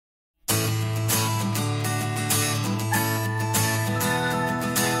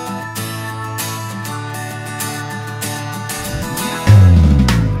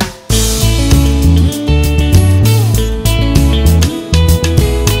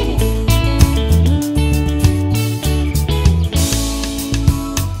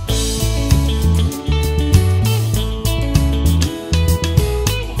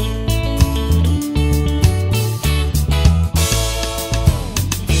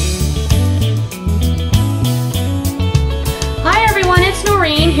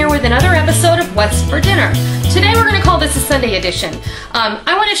with another episode of What's for Dinner. Today we're going to call this a Sunday edition.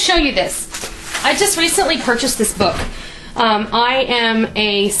 I want to show you this. I just recently purchased this book. I am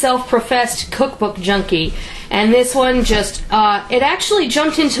a self-professed cookbook junkie, and this one just, it actually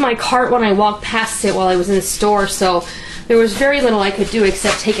jumped into my cart when I walked past it while I was in the store, so there was very little I could do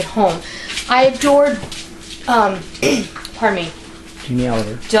except take it home. I adored, pardon me. Jamie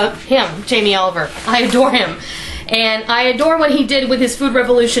Oliver. Jamie Oliver. I adore him. And I adore what he did with his Food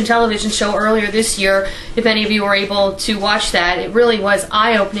Revolution television show earlier this year. If any of you were able to watch that, it really was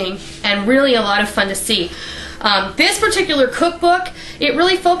eye-opening and really a lot of fun to see. This particular cookbook, it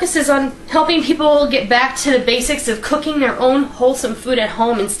really focuses on helping people get back to the basics of cooking their own wholesome food at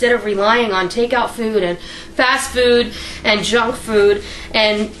home instead of relying on takeout food and fast food and junk food,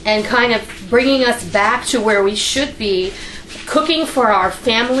 and kind of bringing us back to where we should be, cooking for our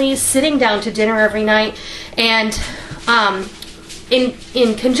families, sitting down to dinner every night. And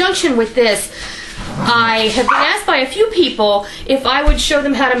in conjunction with this, I have been asked by a few people if I would show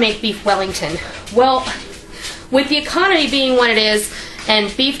them how to make beef Wellington. Well, with the economy being what it is,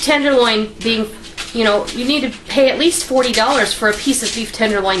 and beef tenderloin being, you know, you need to pay at least $40 for a piece of beef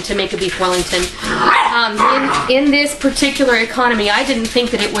tenderloin to make a beef Wellington. In this particular economy, I didn't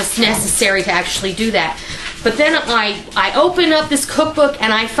think that it was necessary to actually do that. But then I open up this cookbook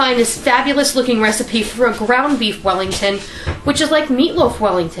and I find this fabulous looking recipe for a ground beef Wellington, which is like meatloaf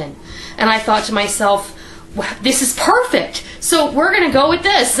Wellington. And I thought to myself, wow, this is perfect. So we're going to go with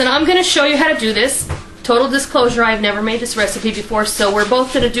this, and I'm going to show you how to do this. Total disclosure, I've never made this recipe before, so we're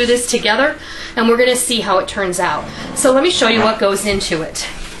both going to do this together, and we're going to see how it turns out. So let me show you what goes into it.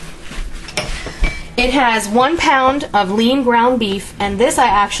 It has 1 pound of lean ground beef, and this I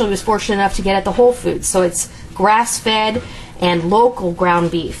actually was fortunate enough to get at the Whole Foods, so it's grass-fed and local ground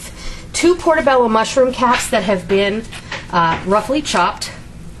beef. 2 portobello mushroom caps that have been roughly chopped,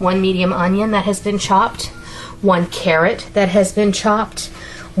 1 medium onion that has been chopped, 1 carrot that has been chopped.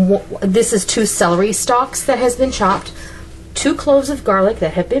 This is 2 celery stalks that has been chopped, 2 cloves of garlic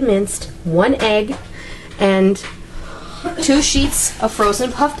that have been minced, 1 egg, and 2 sheets of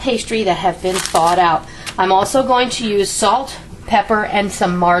frozen puff pastry that have been thawed out. I'm also going to use salt, pepper, and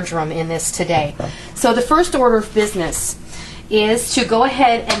some marjoram in this today. So the first order of business is to go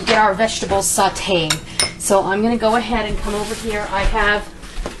ahead and get our vegetables sauteing. So I'm going to go ahead and come over here. I have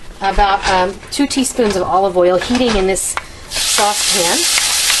about 2 teaspoons of olive oil heating in this saucepan.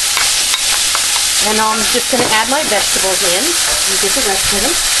 And I'm just going to add my vegetables in and get the rest of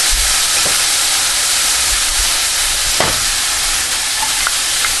them.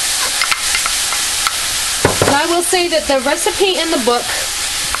 And I will say that the recipe in the book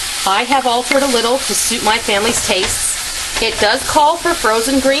I have altered a little to suit my family's tastes. It does call for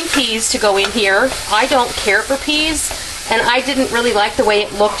frozen green peas to go in here. I don't care for peas, and I didn't really like the way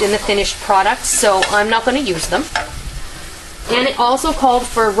it looked in the finished product, so I'm not going to use them. And it also called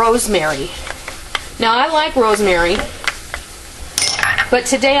for rosemary. Now, I like rosemary, but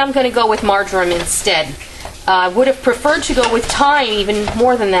today I'm going to go with marjoram instead. I would have preferred to go with thyme even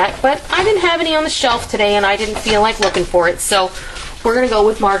more than that, but I didn't have any on the shelf today and I didn't feel like looking for it, so we're going to go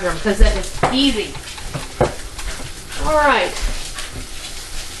with marjoram because that is easy. All right.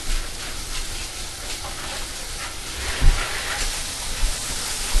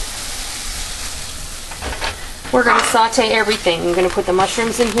 We're going to saute everything. I'm going to put the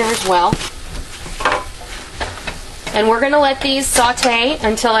mushrooms in here as well. And we're going to let these saute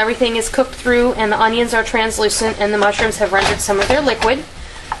until everything is cooked through and the onions are translucent and the mushrooms have rendered some of their liquid.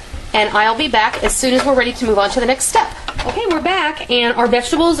 And I'll be back as soon as we're ready to move on to the next step. Okay, we're back and our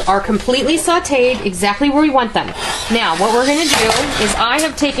vegetables are completely sauteed exactly where we want them. Now, what we're going to do is I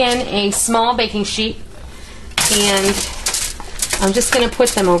have taken a small baking sheet and I'm just going to put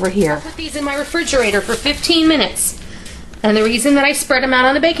them over here. I'll put these in my refrigerator for 15 minutes. And the reason that I spread them out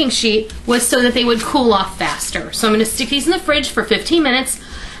on the baking sheet was so that they would cool off faster. So I'm going to stick these in the fridge for 15 minutes,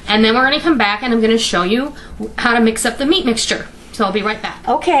 and then we're going to come back and I'm going to show you how to mix up the meat mixture. So I'll be right back.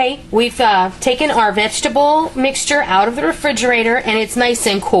 Okay, we've taken our vegetable mixture out of the refrigerator, and it's nice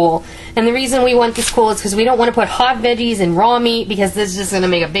and cool. And the reason we want this cool is because we don't want to put hot veggies and raw meat because this is just going to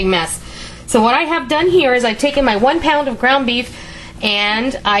make a big mess. So what I have done here is I've taken my 1 pound of ground beef,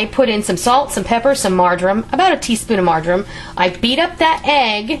 and I put in some salt, some pepper, some marjoram, about a teaspoon of marjoram. I beat up that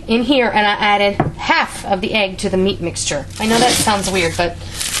egg in here and I added half of the egg to the meat mixture. I know that sounds weird, but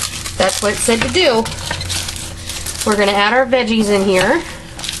that's what it said to do. We're going to add our veggies in here.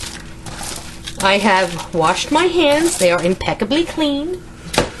 I have washed my hands. They are impeccably clean.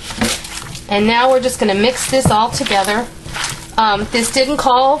 And now we're just going to mix this all together. This didn't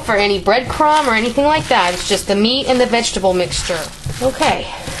call for any breadcrumb or anything like that. It's just the meat and the vegetable mixture. Okay.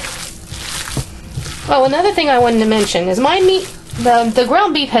 Oh, another thing I wanted to mention is my meat, the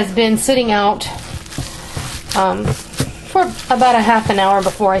ground beef has been sitting out for about a half an hour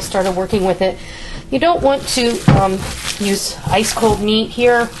before I started working with it. You don't want to use ice cold meat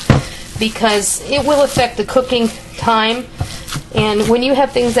here because it will affect the cooking time. And when you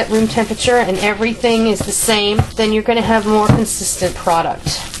have things at room temperature and everything is the same, then you're going to have more consistent product.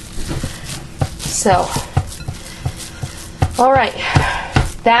 So, all right,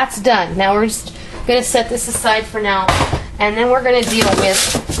 that's done. Now we're just going to set this aside for now, and then we're going to deal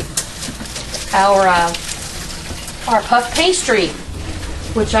with our puff pastry,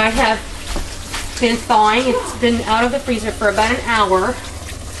 which I have been thawing. It's been out of the freezer for about an hour,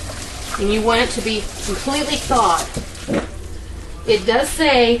 and you want it to be completely thawed. It does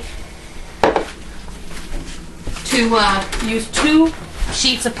say to use 2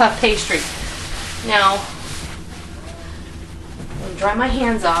 sheets of puff pastry. Now, I'm going to dry my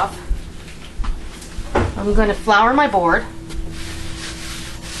hands off. I'm going to flour my board. And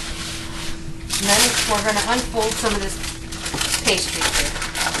then we're going to unfold some of this pastry here.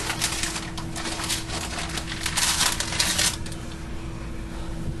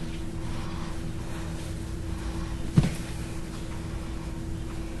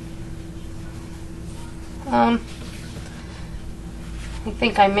 I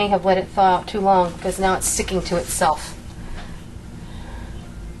think I may have let it thaw out too long because now it's sticking to itself.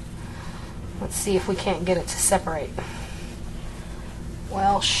 Let's see if we can't get it to separate.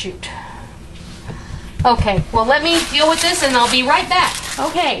 Well, shoot. Okay, well, let me deal with this and I'll be right back.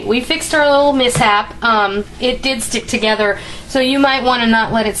 Okay, we fixed our little mishap. It did stick together, so you might want to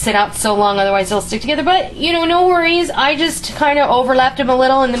not let it sit out so long, otherwise it'll stick together. But, you know, no worries. I just kind of overlapped them a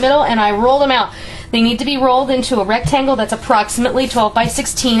little in the middle and I rolled them out. They need to be rolled into a rectangle that's approximately 12 by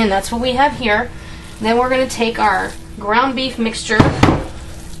 16, and that's what we have here. Then we're going to take our ground beef mixture.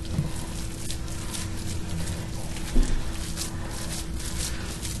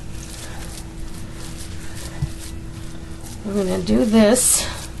 We're going to do this.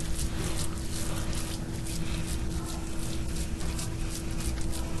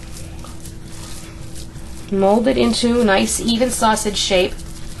 Mold it into a nice even sausage shape.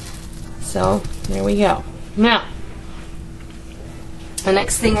 So, there we go. Now, the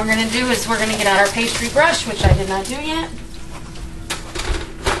next thing we're going to do is we're going to get out our pastry brush, which I did not do yet.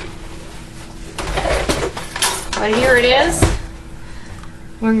 But here it is.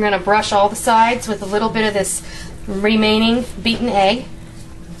 We're going to brush all the sides with a little bit of this remaining beaten egg.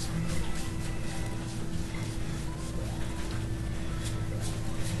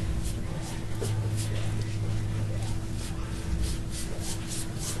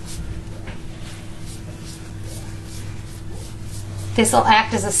 This will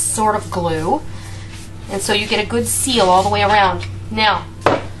act as a sort of glue, and so you get a good seal all the way around. Now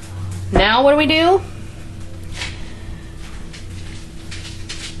what do?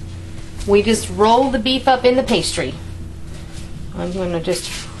 We just roll the beef up in the pastry. I'm going to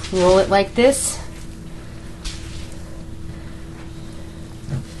just roll it like this.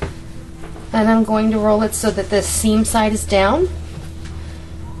 And I'm going to roll it so that the seam side is down.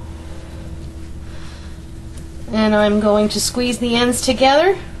 And I'm going to squeeze the ends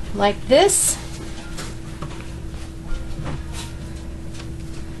together like this.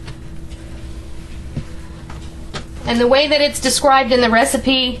 And the way that it's described in the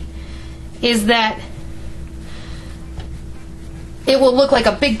recipe is that it will look like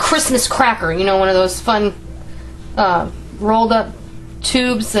a big Christmas cracker, you know, one of those fun rolled up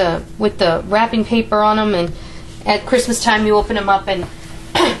tubes with the wrapping paper on them, and at Christmas time you open them up and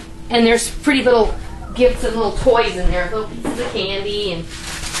and there's pretty little gifts and little toys in there, little pieces of candy. And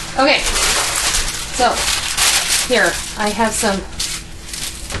okay, so here I have some.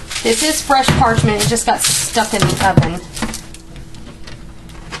 This is fresh parchment. It just got stuck in the oven.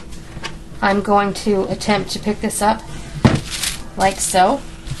 I'm going to attempt to pick this up like so.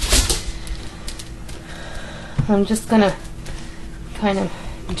 I'm just going to kind of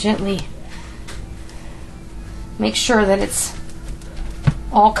gently make sure that it's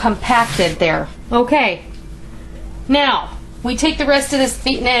all compacted there. Okay, now we take the rest of this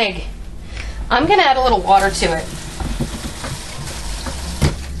beaten egg. I'm going to add a little water to it.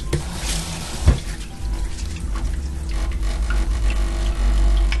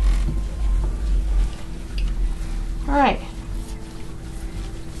 Alright.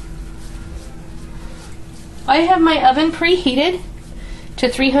 I have my oven preheated to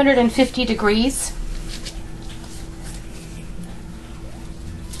 350 degrees.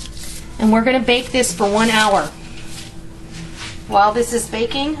 And we're going to bake this for 1 hour. While this is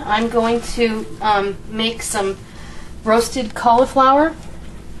baking, I'm going to make some roasted cauliflower.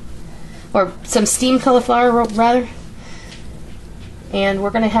 or some steamed cauliflower rather. And we're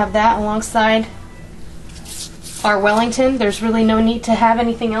going to have that alongside our Wellington. There's really no need to have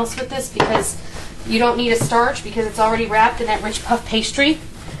anything else with this because you don't need a starch because it's already wrapped in that rich puff pastry.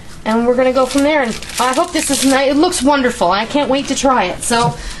 And we're going to go from there. And I hope this is nice. It looks wonderful. I can't wait to try it.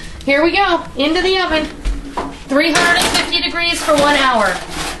 So here we go. Into the oven. 350 degrees for 1 hour.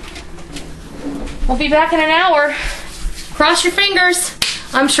 We'll be back in an hour. Cross your fingers.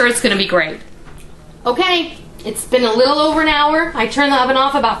 I'm sure it's going to be great. Okay, it's been a little over an hour. I turned the oven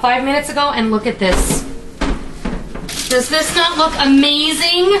off about 5 minutes ago, and look at this. Does this not look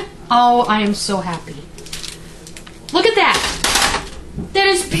amazing? Oh, I am so happy. Look at that. That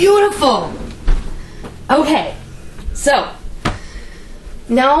is beautiful. Okay, so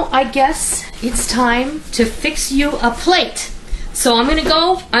now I guess it's time to fix you a plate. So I'm going to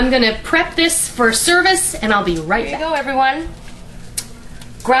go, I'm going to prep this for service, and I'll be right back. Here you go, everyone.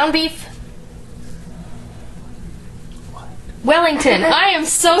 Ground beef Wellington. I am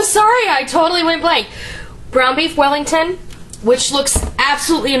so sorry, I totally went blank. Ground beef Wellington, which looks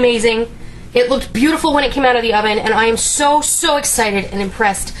absolutely amazing. It looked beautiful when it came out of the oven, and I am so excited and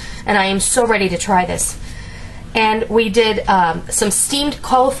impressed, and I am so ready to try this. And we did some steamed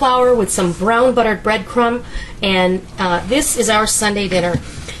cauliflower with some brown buttered breadcrumb, and this is our Sunday dinner.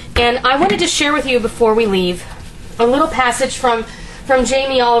 And I wanted to share with you before we leave a little passage from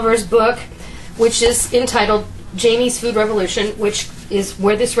Jamie Oliver's book, which is entitled Jamie's Food Revolution, which is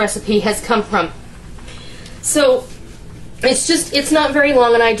where this recipe has come from. So it's not very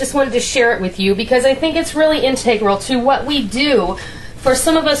long, and I just wanted to share it with you because I think it's really integral to what we do for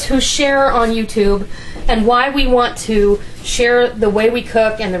some of us who share on YouTube, and why we want to share the way we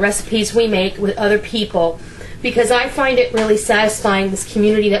cook and the recipes we make with other people, because I find it really satisfying, this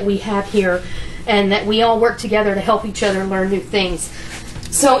community that we have here, and that we all work together to help each other learn new things.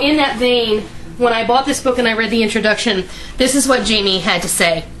 So in that vein, when I bought this book and I read the introduction, this is what Jamie had to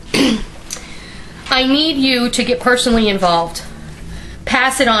say. I need you to get personally involved.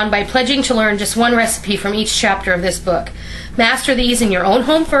 Pass it on by pledging to learn just one recipe from each chapter of this book. Master these in your own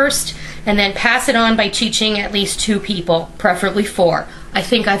home first, and then pass it on by teaching at least 2 people, preferably 4. I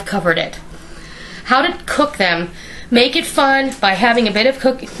think I've covered it. How to cook them. Make it fun by having a bit of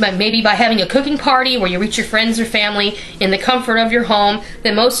maybe by having a cooking party where you reach your friends or family in the comfort of your home.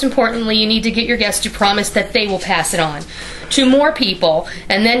 Then most importantly, you need to get your guests to promise that they will pass it on to more people,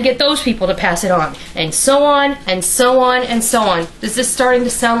 and then get those people to pass it on, and so on, and so on, and so on. Is this starting to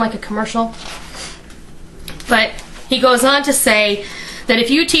sound like a commercial? But he goes on to say that if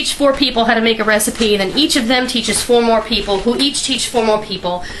you teach 4 people how to make a recipe, then each of them teaches 4 more people, who each teach 4 more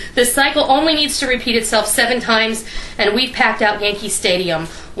people. This cycle only needs to repeat itself 7 times, and we've packed out Yankee Stadium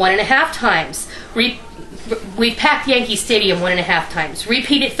 1.5 times. We've packed Yankee Stadium 1.5 times.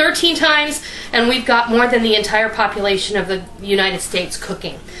 Repeat it 13 times, and we've got more than the entire population of the United States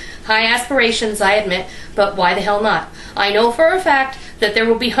cooking. High aspirations, I admit, but why the hell not? I know for a fact that there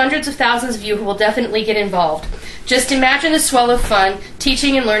will be hundreds of thousands of you who will definitely get involved. Just imagine the swell of fun,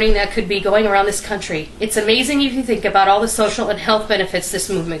 teaching and learning that could be going around this country. It's amazing if you think about all the social and health benefits this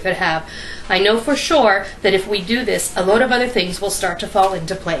movement could have. I know for sure that if we do this, a load of other things will start to fall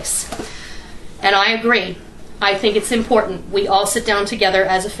into place. And I agree. I think it's important we all sit down together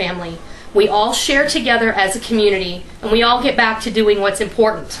as a family. We all share together as a community, and we all get back to doing what's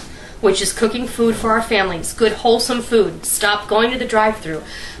important, which is cooking food for our families, good wholesome food. Stop going to the drive-thru.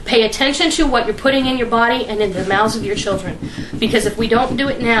 Pay attention to what you're putting in your body and in the mouths of your children, because if we don't do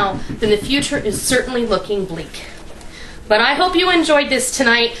it now, then the future is certainly looking bleak. But I hope you enjoyed this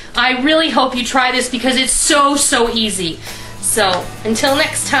tonight. I really hope you try this because it's so easy. So until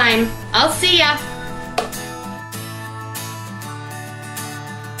next time, I'll see ya.